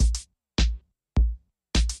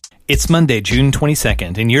It's Monday, June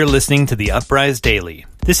 22nd, and you're listening to the Uprise Daily.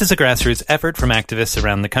 This is a grassroots effort from activists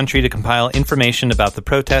around the country to compile information about the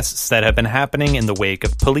protests that have been happening in the wake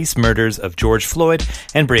of police murders of George Floyd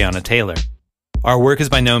and Breonna Taylor. Our work is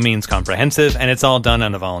by no means comprehensive, and it's all done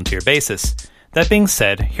on a volunteer basis. That being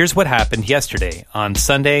said, here's what happened yesterday, on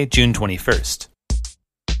Sunday, June 21st.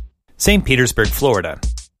 St. Petersburg, Florida.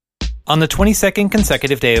 On the 22nd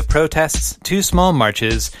consecutive day of protests, two small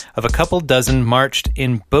marches of a couple dozen marched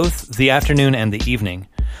in both the afternoon and the evening.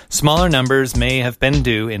 Smaller numbers may have been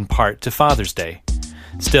due in part to Father's Day.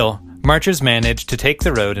 Still, marchers managed to take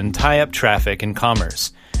the road and tie up traffic and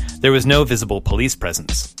commerce. There was no visible police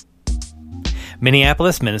presence.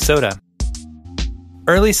 Minneapolis, Minnesota.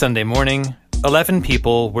 Early Sunday morning, 11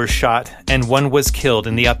 people were shot and one was killed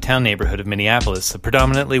in the Uptown neighborhood of Minneapolis, a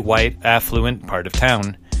predominantly white, affluent part of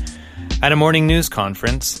town. At a morning news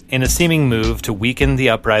conference, in a seeming move to weaken the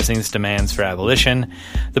uprising's demands for abolition,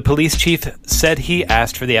 the police chief said he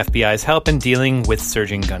asked for the FBI's help in dealing with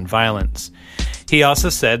surging gun violence. He also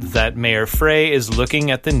said that Mayor Frey is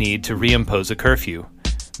looking at the need to reimpose a curfew.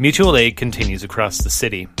 Mutual aid continues across the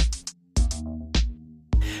city.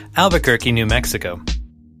 Albuquerque, New Mexico.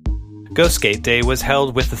 Go Skate Day was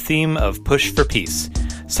held with the theme of Push for Peace.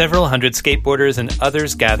 Several hundred skateboarders and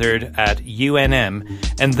others gathered at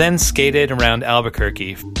UNM and then skated around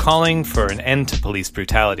Albuquerque, calling for an end to police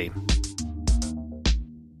brutality.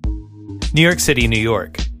 New York City, New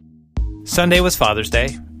York. Sunday was Father's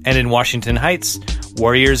Day, and in Washington Heights,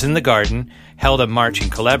 Warriors in the Garden held a march in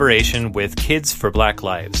collaboration with Kids for Black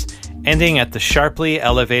Lives, ending at the sharply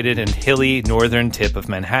elevated and hilly northern tip of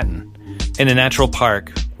Manhattan, in a natural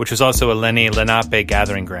park, which was also a Lenni Lenape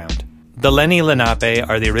gathering ground. The Lenni Lenape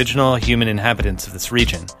are the original human inhabitants of this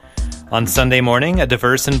region. On Sunday morning, a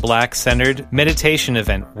diverse and black-centered meditation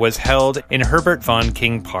event was held in Herbert von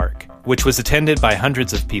King Park, which was attended by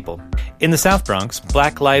hundreds of people. In the South Bronx,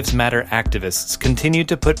 Black Lives Matter activists continued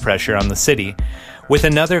to put pressure on the city, with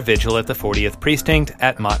another vigil at the 40th Precinct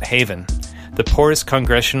at Mott Haven, the poorest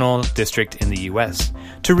congressional district in the U.S.,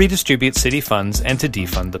 to redistribute city funds and to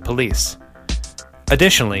defund the police.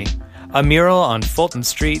 Additionally, a mural on Fulton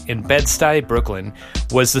Street in Bed-Stuy, Brooklyn,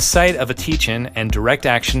 was the site of a teach-in and direct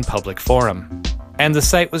action public forum, and the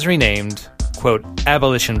site was renamed, quote,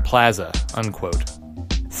 Abolition Plaza, unquote.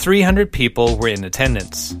 300 people were in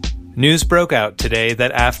attendance. News broke out today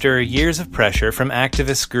that after years of pressure from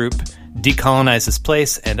activist group Decolonize This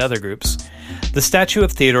Place and other groups, the statue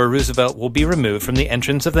of Theodore Roosevelt will be removed from the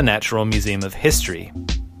entrance of the Natural Museum of History.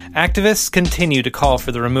 Activists continue to call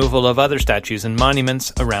for the removal of other statues and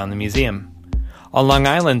monuments around the museum. On Long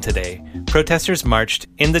Island today, protesters marched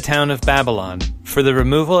in the town of Babylon for the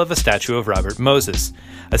removal of a statue of Robert Moses,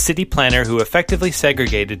 a city planner who effectively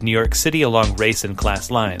segregated New York City along race and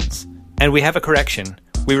class lines. And we have a correction.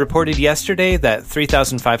 We reported yesterday that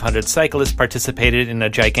 3,500 cyclists participated in a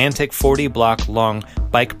gigantic 40-block-long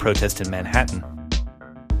bike protest in Manhattan.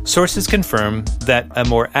 Sources confirm that a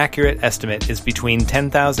more accurate estimate is between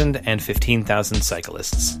 10,000 and 15,000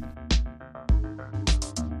 cyclists.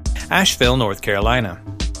 Asheville, North Carolina.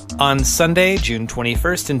 On Sunday, June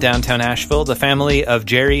 21st in downtown Asheville, the family of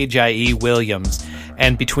Jerry Jai Williams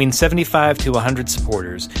and between 75 to 100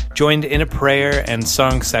 supporters joined in a prayer and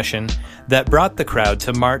song session that brought the crowd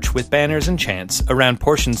to march with banners and chants around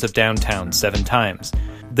portions of downtown 7 times.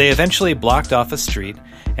 They eventually blocked off a street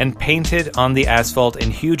and painted on the asphalt in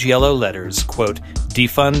huge yellow letters, quote,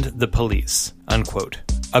 defund the police, unquote,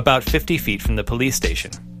 about 50 feet from the police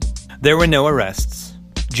station. There were no arrests.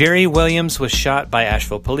 Jerry Williams was shot by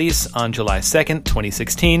Asheville police on July 2nd,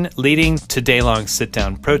 2016, leading to day-long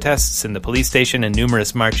sit-down protests in the police station and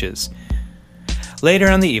numerous marches. Later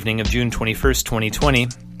on the evening of June 21st, 2020,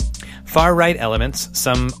 far-right elements,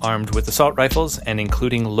 some armed with assault rifles and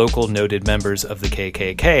including local noted members of the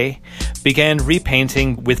KKK, began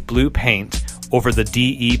repainting with blue paint over the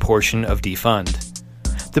DE portion of defund.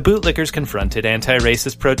 The bootlickers confronted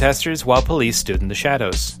anti-racist protesters while police stood in the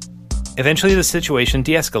shadows. Eventually the situation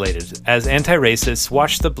de-escalated as anti-racists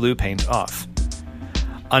washed the blue paint off.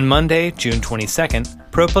 On Monday, June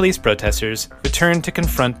 22nd, pro-police protesters returned to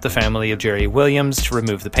confront the family of Jerry Williams to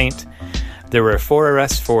remove the paint. There were 4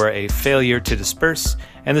 arrests for a failure to disperse,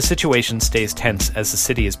 and the situation stays tense as the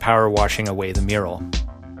city is power washing away the mural.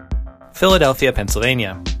 Philadelphia,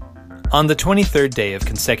 Pennsylvania. On the 23rd day of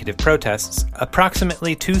consecutive protests,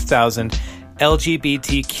 approximately 2,000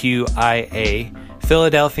 LGBTQIA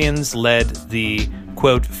Philadelphians led the,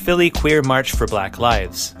 quote, Philly Queer March for Black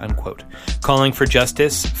Lives, unquote, calling for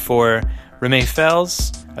justice for Ramay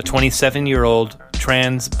Fells, a 27-year-old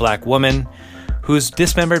trans black woman whose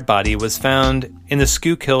dismembered body was found in the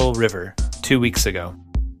Schuylkill River 2 weeks ago.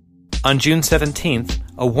 On June 17th,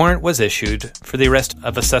 a warrant was issued for the arrest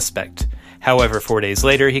of a suspect. However, 4 days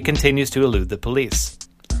later, he continues to elude the police.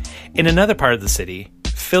 In another part of the city,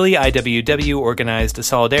 Philly IWW organized a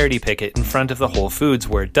solidarity picket in front of the Whole Foods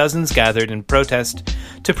where dozens gathered in protest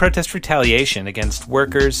retaliation against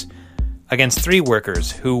 3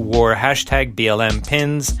 workers who wore #BLM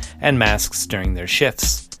pins and masks during their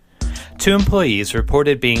shifts. 2 employees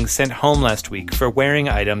reported being sent home last week for wearing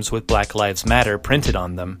items with Black Lives Matter printed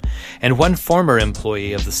on them, and one former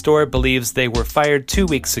employee of the store believes they were fired 2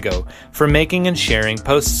 weeks ago for making and sharing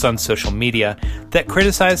posts on social media that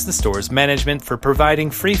criticized the store's management for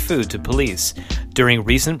providing free food to police during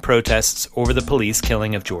recent protests over the police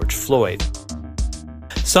killing of George Floyd.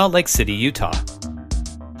 Salt Lake City, Utah.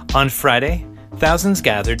 On Friday, thousands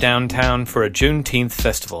gathered downtown for a Juneteenth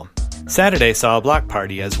festival. Saturday saw a block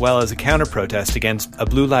party as well as a counter-protest against a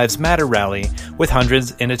Blue Lives Matter rally with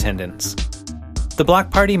hundreds in attendance. The block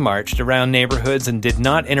party marched around neighborhoods and did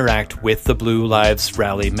not interact with the Blue Lives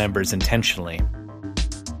rally members intentionally.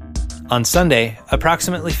 On Sunday,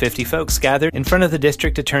 approximately 50 folks gathered in front of the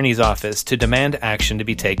district attorney's office to demand action to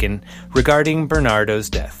be taken regarding Bernardo's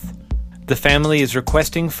death. The family is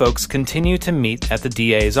requesting folks continue to meet at the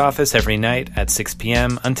DA's office every night at 6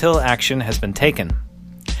 p.m. until action has been taken.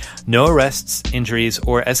 No arrests, injuries,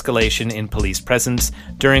 or escalation in police presence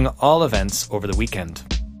during all events over the weekend.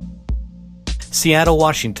 Seattle,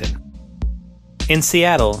 Washington. In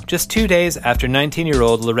Seattle, just 2 days after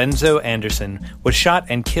 19-year-old Lorenzo Anderson was shot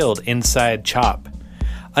and killed inside CHOP,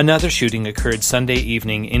 another shooting occurred Sunday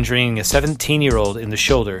evening, injuring a 17-year-old in the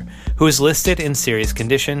shoulder, who is listed in serious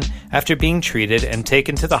condition after being treated and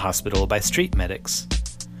taken to the hospital by street medics.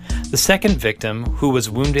 The second victim, who was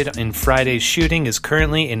wounded in Friday's shooting, is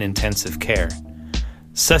currently in intensive care.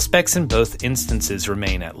 Suspects in both instances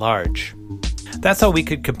remain at large. That's all we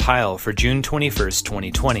could compile for June 21st,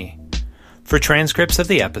 2020. For transcripts of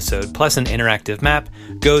the episode, plus an interactive map,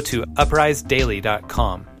 go to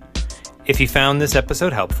uprisedaily.com. If you found this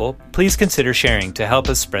episode helpful, please consider sharing to help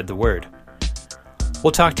us spread the word.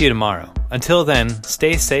 We'll talk to you tomorrow. Until then,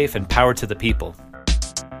 stay safe and power to the people.